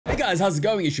guys, how's it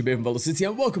going? It's Shabir from Velo City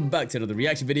and welcome back to another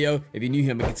reaction video. If you're new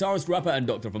here, I'm a guitarist, rapper and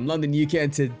doctor from London, UK,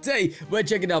 and today we're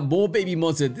checking out more Baby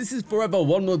Monster. This is Forever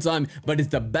One More Time, but it's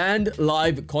the band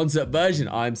live concert version.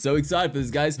 I'm so excited for this,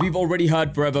 guys. We've already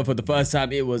heard Forever for the first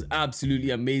time. It was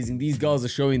absolutely amazing. These girls are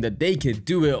showing that they can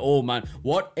do it all, man.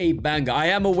 What a banger. I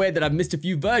am aware that I've missed a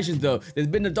few versions though. There's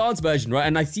been a dance version, right?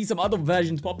 And I see some other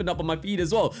versions popping up on my feed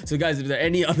as well. So guys, if there are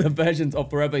any other versions of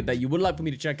Forever that you would like for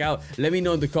me to check out, let me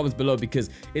know in the comments below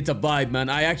because it's a vibe, man.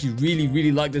 I actually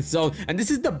really like this song, and this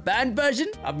is the band version.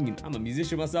 I'm a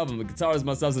musician myself, I'm a guitarist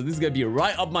myself, so this is gonna be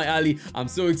right up my alley. I'm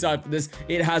so excited for this.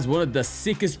 It has one of the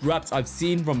sickest raps I've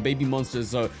seen from Baby Monster,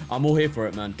 so I'm all here for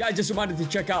it, man. Guys, just reminded to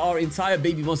check out our entire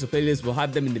Baby Monster playlist. We'll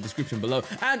have them in the description below,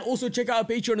 and also check out our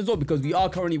Patreon as well because we are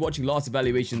currently watching Last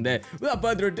Evaluation there. Without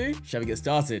further ado, shall we get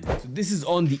started? So this is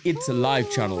on the It's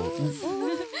Alive channel.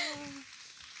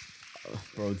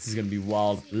 Bro, this is gonna be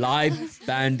wild. Live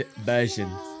band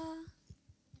version.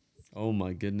 Oh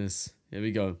my goodness. Here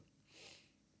we go.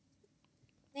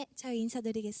 네, 저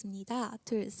인사드리겠습니다.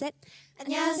 둘, 셋.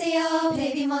 안녕하세요,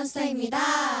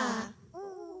 베이비몬스터입니다.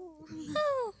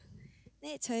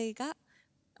 네, 저희가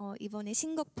이번에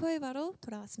신곡 Forever로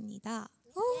돌아왔습니다.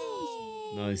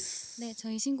 나이스. 네,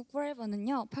 저희 신곡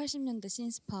Forever는요, 80년대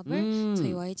신스팝을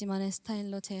저희 YG만의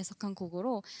스타일로 재해석한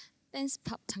곡으로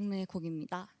댄스팝 장르의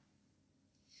곡입니다.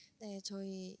 네,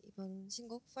 저희 이번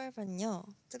신곡 Forever는요,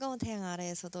 뜨거운 태양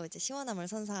아래에서도 이제 시원함을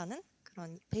선사하는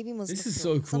그런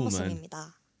베이비몬스터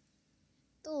썸머송입니다.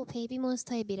 또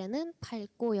베이비몬스터의 미래는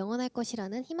밝고 영원할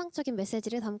것이라는 희망적인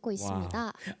메시지를 담고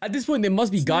있습니다. At this point, there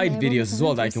must be guide videos as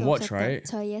well that I can watch, right?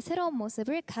 저희의 새로운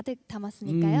모습을 가득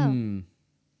담았으니까요.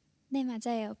 네,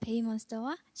 맞아요.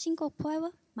 베이비몬스터와 신곡 Forever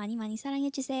많이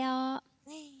사랑해 주세요.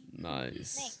 네.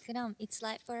 Nice. 네, 그럼 It's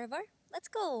Live Forever. Let's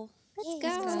go.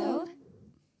 Let's go.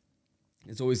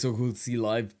 It's always so cool to see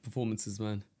live performances,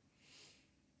 man.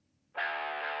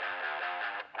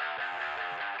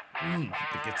 The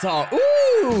guitar.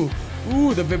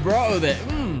 Ooh, the vibrato there.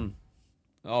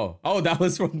 Oh, that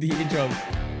was from the intro.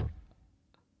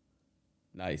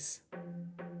 Nice.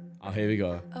 Oh, here we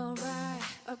go. Alright,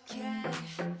 okay.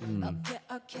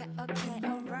 Okay,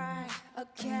 alright,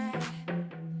 okay.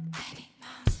 Baby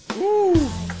monster. Ooh.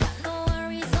 No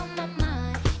worries on my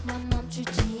mind. 난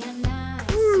멈추지 않아.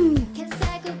 Can't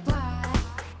say goodbye.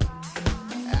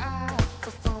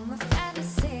 Perform a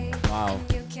fantasy. Wow.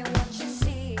 You can watch and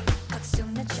see. 박수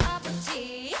내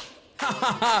쳐보지.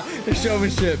 The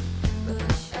showmanship.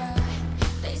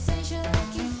 They say she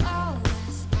like you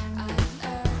flawless. I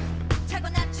know.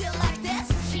 타고났지 like this.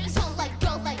 She's all like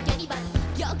girl like anybody.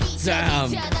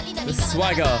 Damn. The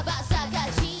swagger.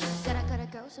 Gotta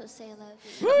go, so say I love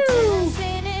you. Woo.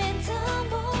 Dancing in the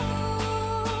moonlight.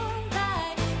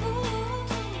 Ooh.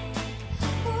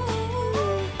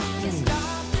 Can't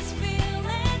stop this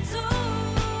feeling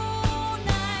tonight.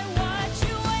 What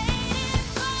you waiting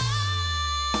for?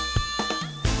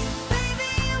 Baby,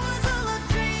 it was all a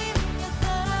dream.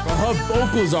 Bro, her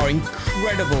vocals are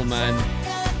incredible, man.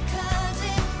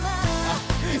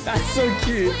 That's so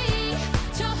cute.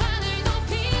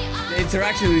 The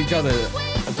interaction with each other,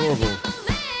 adorable.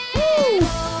 Woo!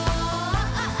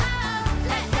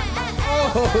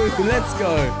 Oh, let's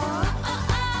go.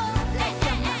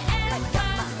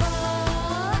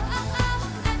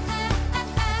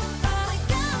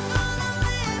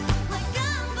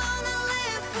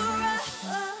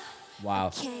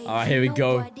 Wow. All right, here we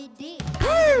go.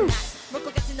 Woo!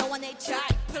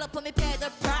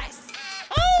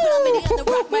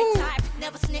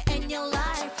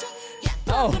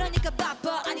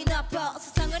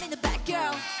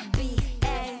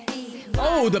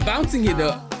 Oh, the bouncing here,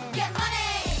 though.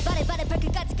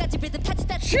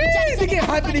 Jeez, they get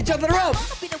hyping each other up.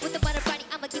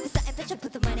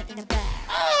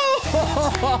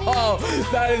 Oh,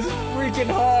 that is freaking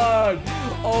hard.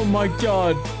 Oh my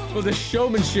god. For the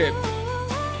showmanship.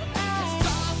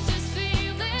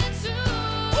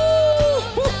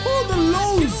 Oh, the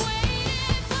lows.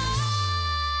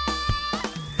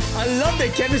 I love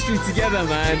their chemistry together,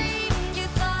 man.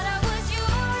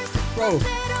 Bro.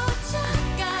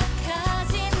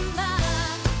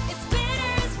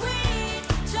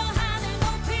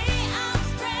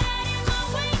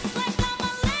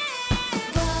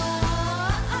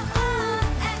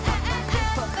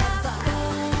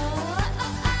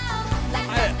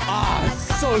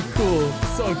 So cool,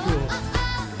 so cool.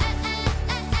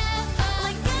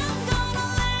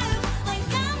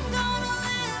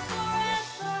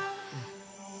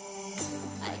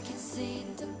 I can see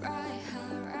the bright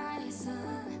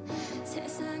horizon.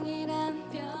 세상이란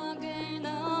벽을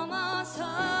넘어서.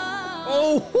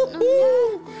 Oh,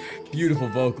 beautiful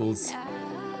vocals.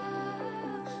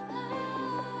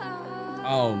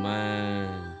 Oh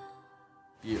man,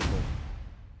 beautiful.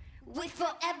 We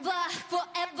forever,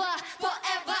 forever,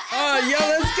 forever. Oh yeah,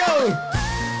 let's go.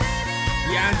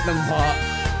 The anthem part,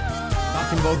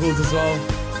 backing vocals as well.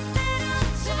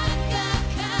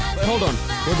 Wait, hold on.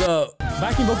 Were the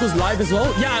backing vocals live as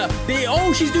well? Yeah.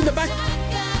 Oh, she's doing the back.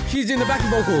 She's doing the backing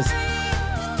vocals.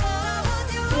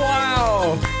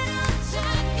 Wow.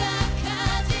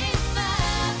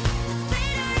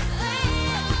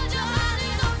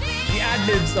 The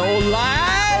ad-libs are all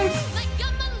live.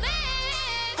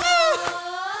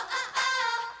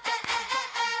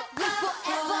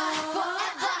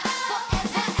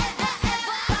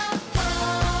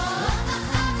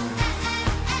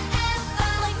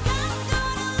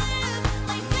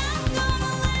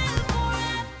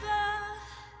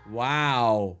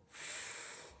 Wow.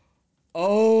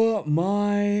 Oh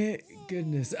my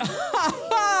goodness. That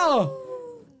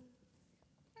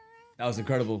was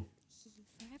incredible.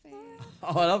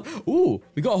 Ooh,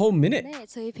 we got a whole minute. 네,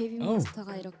 저희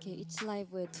베이비몬스터가 이렇게 이츠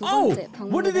라이브의 두 Oh, 번째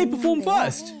what did they perform 방문을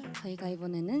first? 했는데요. 저희가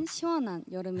이번에는 시원한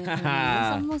여름에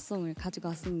어울리는 썸머송을 가지고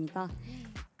왔습니다.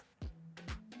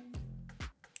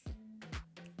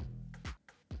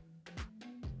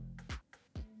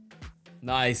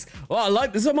 Nice. Well,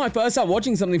 this is my first time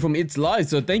watching something from It's Live,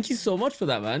 so thank you so much for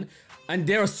that, man. And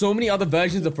there are so many other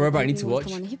versions of Forever I need to watch.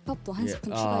 힙합도 한 스푼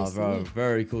bro, 추가했으니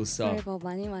very cool stuff. Forever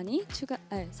많이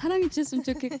사랑해 주셨으면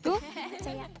좋겠고.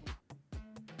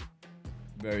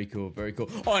 Very cool, very cool.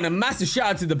 Oh, and a massive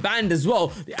shout out to the band as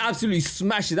well. They absolutely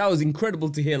smashed it. That was incredible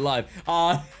to hear live.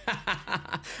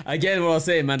 Again, what I was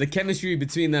saying, man, the chemistry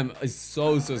between them is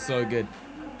so good.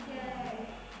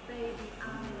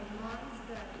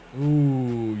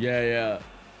 Ooh, yeah.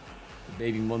 The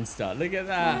baby monster. Look at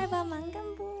that.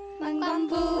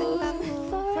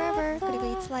 Forever.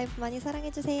 그리고 It's Live 많이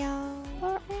사랑해주세요.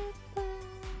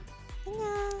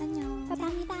 안녕.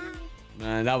 감사합니다.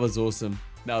 Man, that was awesome.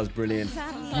 That was brilliant.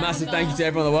 Massive thank you to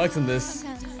everyone that worked on this.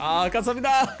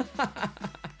 감사합니다.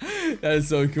 That is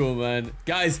so cool, man.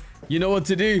 Guys, you know what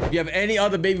to do. If you have any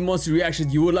other BABYMONSTER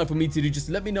reactions you would like for me to do, just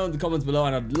let me know in the comments below,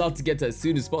 and I'd love to get to it as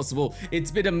soon as possible.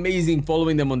 It's been amazing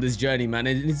following them on this journey, man,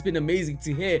 and it's been amazing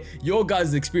to hear your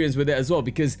guys' experience with it as well,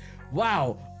 because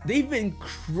wow, they've been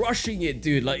crushing it,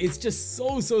 dude. Like, it's just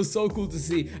so cool to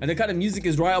see. And the kind of music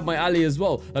is right up my alley as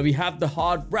well. Like, we have the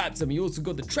hard raps, and we also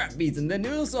got the trap beats, and then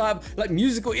we also have like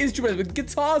musical instruments with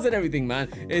guitars and everything, man.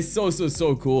 It's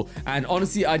so cool. And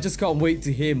honestly, I just can't wait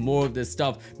to hear more of this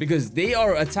stuff, because they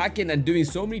are attacking and doing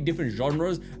so many different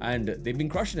genres, and they've been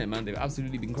crushing it, man. They've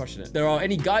absolutely been crushing it. If there are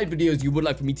any guide videos you would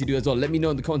like for me to do as well, let me know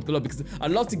in the comments below, because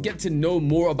I'd love to get to know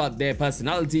more about their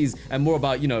personalities and more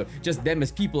about, you know, just them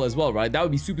as people as well, right? That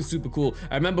would be super cool.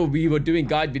 I remember we were doing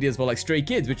guide videos for like Stray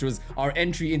Kids, which was our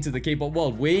entry into the K-pop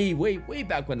world way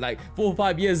back when, like 4 or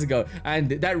 5 years ago, and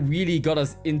that really got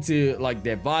us into like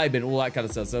their vibe and all that kind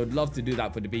of stuff. So I'd love to do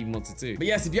that for the BABYMONSTER too. But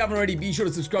yes, if you haven't already, be sure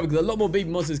to subscribe, because a lot more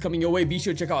BABYMONSTER is coming your way. Be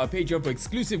sure to check out our Patreon for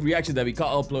exclusive reactions that we can't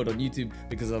upload on YouTube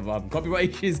because of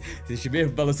copyright issues. This is Shabir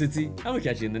from Velo City, and we'll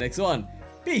catch you in the next one.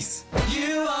 Peace.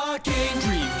 You are King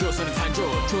Dream. 조선은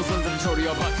탄조. 조선은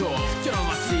초리어 받고.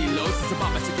 결혼마시 로스에서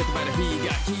밤에 시켰다 by the 비가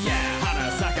yeah.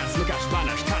 하나 사간 스무가시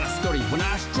바나시 카나 스토리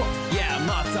원하시 drop. Yeah,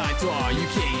 my time to all you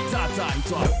king. time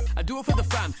to all. I do it for the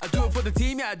fam. I do it for the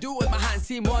team. Yeah, I do it with my hands.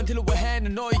 Team one till we're hand.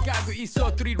 And all you got go eat so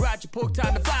 3 ratchet poke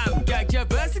time to fam. Got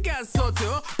verse got so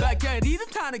too. Back at either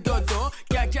time to go through.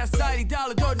 Got siding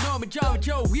dollar don't know me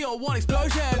Joe. We all want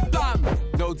explosion. Bam.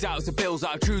 No doubts the bills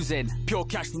are cruising. Pure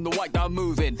cash from the white that I'm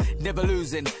moving. Never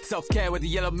losing. Self-care with the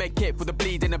yellow make it for the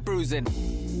bleeding and bruising.